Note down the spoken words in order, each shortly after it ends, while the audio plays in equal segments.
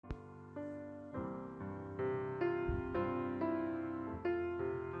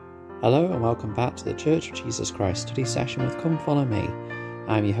Hello and welcome back to the Church of Jesus Christ study session with Come Follow Me.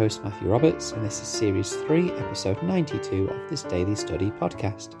 I'm your host Matthew Roberts and this is Series 3, Episode 92 of this Daily Study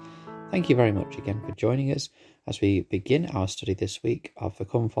podcast. Thank you very much again for joining us as we begin our study this week of the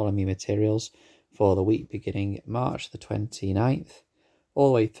Come Follow Me materials for the week beginning March the 29th all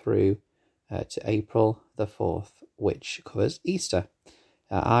the way through to April the 4th, which covers Easter.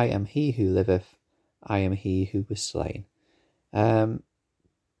 I am he who liveth, I am he who was slain.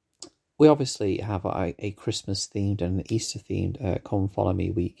 We obviously have a Christmas-themed and an Easter-themed Come Follow Me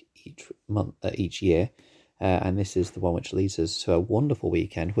week each year, and this is the one which leads us to a wonderful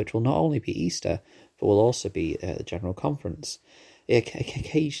weekend, which will not only be Easter, but will also be the General Conference. It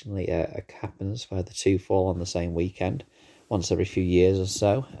occasionally happens where the two fall on the same weekend, once every few years or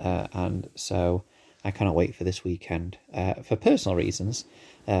so, and so I cannot wait for this weekend for personal reasons,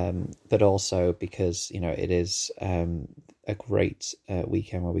 but also because it is a great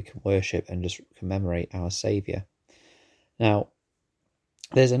weekend where we can worship and just commemorate our Saviour. Now,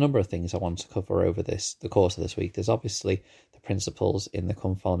 there's a number of things I want to cover over the course of this week. There's obviously the principles in the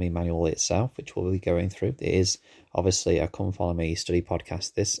Come Follow Me manual itself, which we'll be going through. It is obviously a Come Follow Me study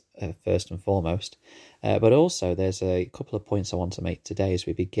podcast, this first and foremost. But also there's a couple of points I want to make today as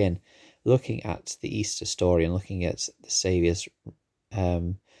we begin looking at the Easter story and looking at the Saviour's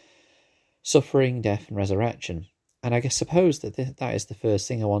suffering, death and resurrection. And I suppose that that is the first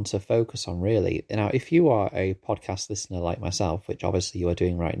thing I want to focus on, really. Now, if you are a podcast listener like myself, which obviously you are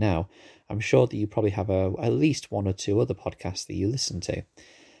doing right now, I'm sure that you probably have at least one or two other podcasts that you listen to.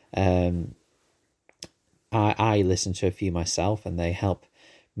 I listen to a few myself, and they help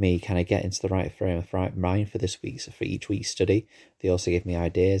me kind of get into the right frame of right mind for each week's study. They also give me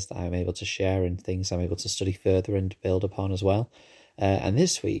ideas that I'm able to share and things I'm able to study further and build upon as well. And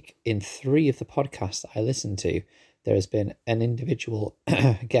this week, in 3 of the podcasts that I listen to, there has been an individual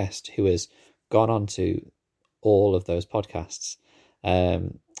guest who has gone on to all of those podcasts. I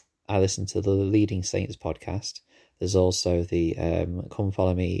listened to the Leading Saints podcast. There's also the Come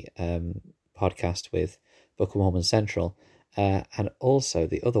Follow Me podcast with Book of Mormon Central. And also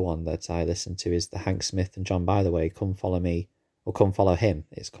the other one that I listen to is the Hank Smith and John By The Way, Come Follow Me, or Come Follow Him,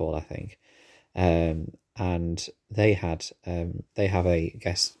 it's called, I think. And they have a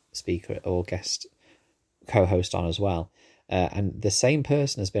guest speaker or guest co-host on as well, and the same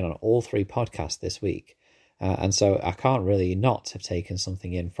person has been on all 3 podcasts this week, and so I can't really not have taken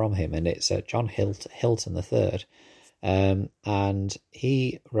something in from him, and it's John Hilton III, and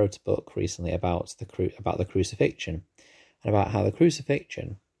he wrote a book recently about the crucifixion, and about how the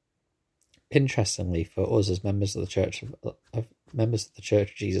crucifixion, interestingly for us as members of the Church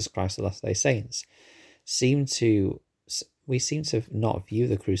of Jesus Christ of Latter-day Saints, we seem to not view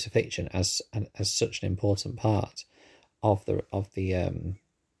the crucifixion as such an important part of the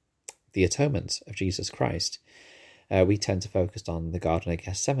atonement of Jesus Christ. We tend to focus on the Garden of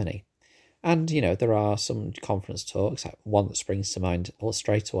Gethsemane, and there are some conference talks. One that springs to mind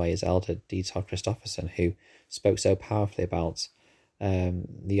straight away is Elder D. Todd Christofferson, who spoke so powerfully about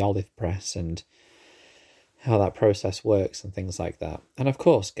the olive press and how that process works and things like that. And of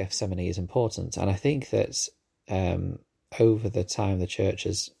course, Gethsemane is important, and I think that over the time the church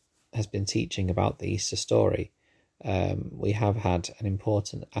has been teaching about the Easter story, we have had an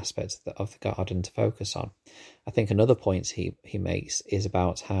important aspect of the garden to focus on. I think another point he makes is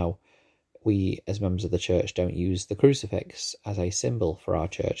about how we as members of the church don't use the crucifix as a symbol for our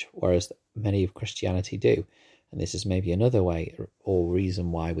church, whereas many of Christianity do. And this is maybe another way or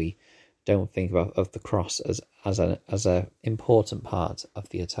reason why we don't think of the cross as an important part of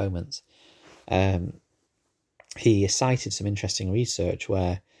the atonement. He cited some interesting research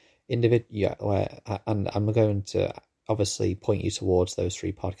and I'm going to obviously point you towards those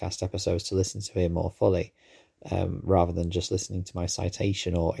 3 podcast episodes to listen to him more fully, rather than just listening to my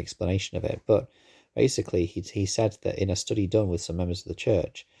citation or explanation of it. But basically, he said that in a study done with some members of the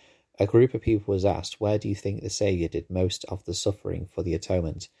church, a group of people was asked, where do you think the Saviour did most of the suffering for the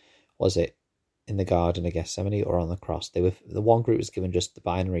atonement? Was it in the Garden of Gethsemane or on the cross? The one group was given just the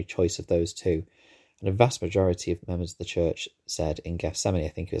binary choice of those two. And a vast majority of members of the church said in Gethsemane. I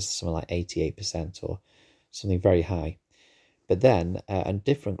think it was something like 88% or something very high. But then a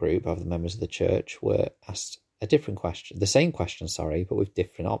different group of the members of the church were asked a different question, the same question, but with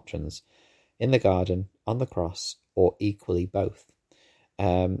different options: in the garden, on the cross, or equally both.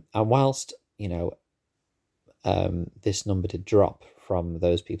 And whilst, this number did drop from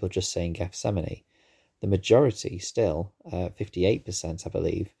those people just saying Gethsemane, the majority still, 58%, I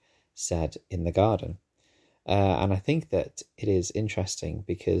believe, said in the garden. And I think that it is interesting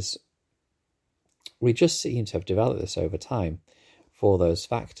because we just seem to have developed this over time for those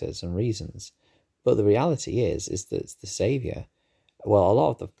factors and reasons. But the reality is that the Saviour, well, a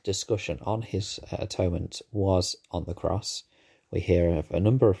lot of the discussion on his atonement was on the cross. We hear of a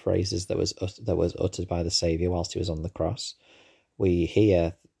number of phrases that was uttered by the Saviour whilst he was on the cross. We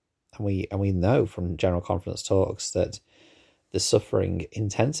hear and we know from General Conference talks that the suffering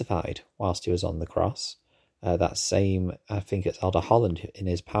intensified whilst he was on the cross. That same, I think it's Elder Holland in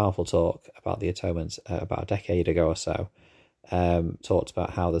his powerful talk about the atonement about a decade ago or so, talked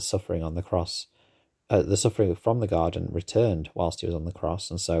about how the suffering on the cross, the suffering from the garden returned whilst he was on the cross,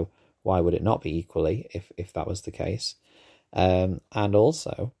 and so why would it not be equally if that was the case? And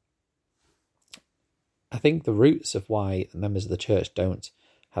also, I think the roots of why members of the church don't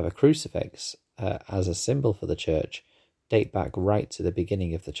have a crucifix as a symbol for the church date back right to the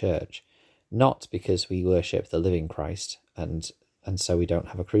beginning of the church, not because we worship the living Christ and so we don't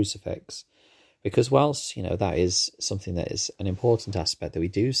have a crucifix. Because whilst, that is something that is an important aspect, that we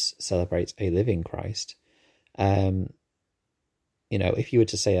do celebrate a living Christ, if you were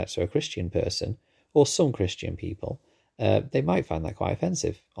to say that to a Christian person, or some Christian people, they might find that quite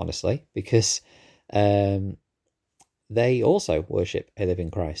offensive, honestly, because they also worship a living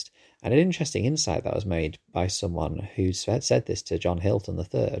Christ. And an interesting insight that was made by someone who said this to John Hilton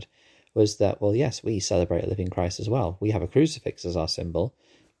III was that, well, yes, we celebrate a living Christ as well. We have a crucifix as our symbol,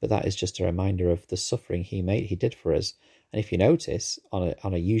 but that is just a reminder of the suffering he did for us. And if you notice, on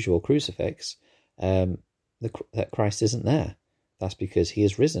a usual crucifix, that Christ isn't there. That's because he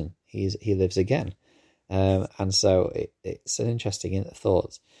is risen. He lives again. And so it's an interesting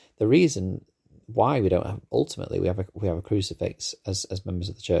thought. The reason why we don't have, ultimately, we have a crucifix as members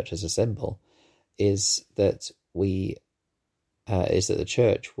of the church as a symbol, is that the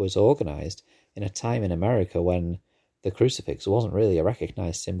church was organized in a time in America when the crucifix wasn't really a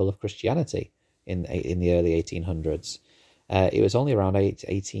recognized symbol of Christianity in the early 1800s. It was only around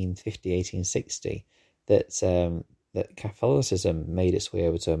 1850, 1860 that Catholicism made its way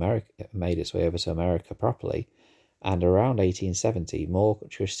over to America properly, and around 1870, more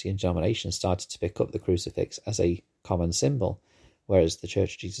Christian denominations started to pick up the crucifix as a common symbol, whereas the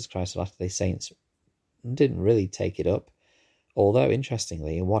Church of Jesus Christ of Latter-day Saints didn't really take it up. Although,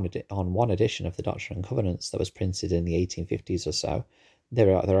 interestingly, on one edition of the Doctrine and Covenants that was printed in the 1850s or so,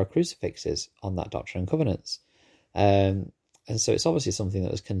 there are crucifixes on that Doctrine and Covenants. And so it's obviously something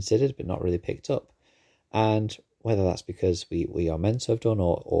that was considered but not really picked up. And whether that's because we are meant to have done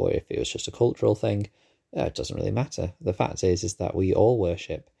or if it was just a cultural thing, it doesn't really matter. The fact is that we all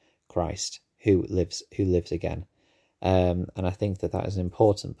worship Christ who lives again. And I think that is an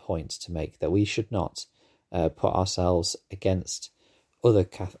important point to make, that we should not put ourselves against other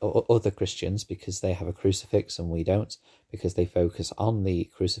Christians because they have a crucifix and we don't, because they focus on the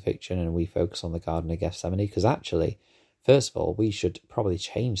crucifixion and we focus on the Garden of Gethsemane. Because actually, first of all, we should probably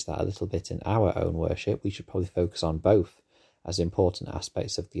change that a little bit in our own worship. We should probably focus on both as important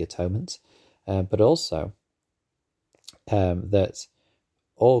aspects of the atonement, but also that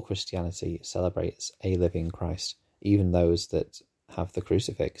all Christianity celebrates a living Christ, even those that have the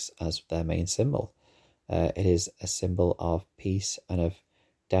crucifix as their main symbol. It is a symbol of peace and of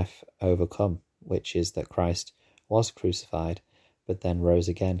death overcome, which is that Christ was crucified, but then rose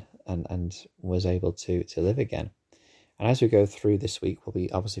again and was able to live again. And as we go through this week, we'll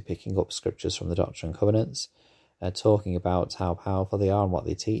be obviously picking up scriptures from the Doctrine and Covenants, talking about how powerful they are and what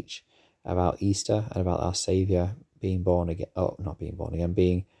they teach, about Easter and about our Saviour being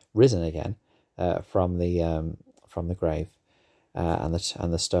being risen again from the grave, and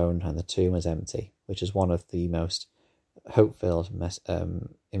the stone and the tomb is empty, which is one of the most hope-filled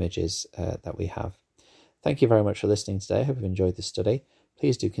images that we have. Thank you very much for listening today. I hope you've enjoyed this study.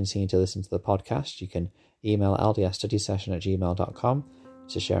 Please do continue to listen to the podcast. You can email ldsstudysession@gmail.com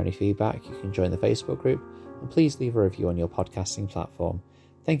to share any feedback. You can join the Facebook group, and please leave a review on your podcasting platform.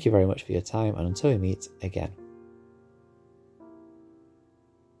 Thank you very much for your time, and until we meet again.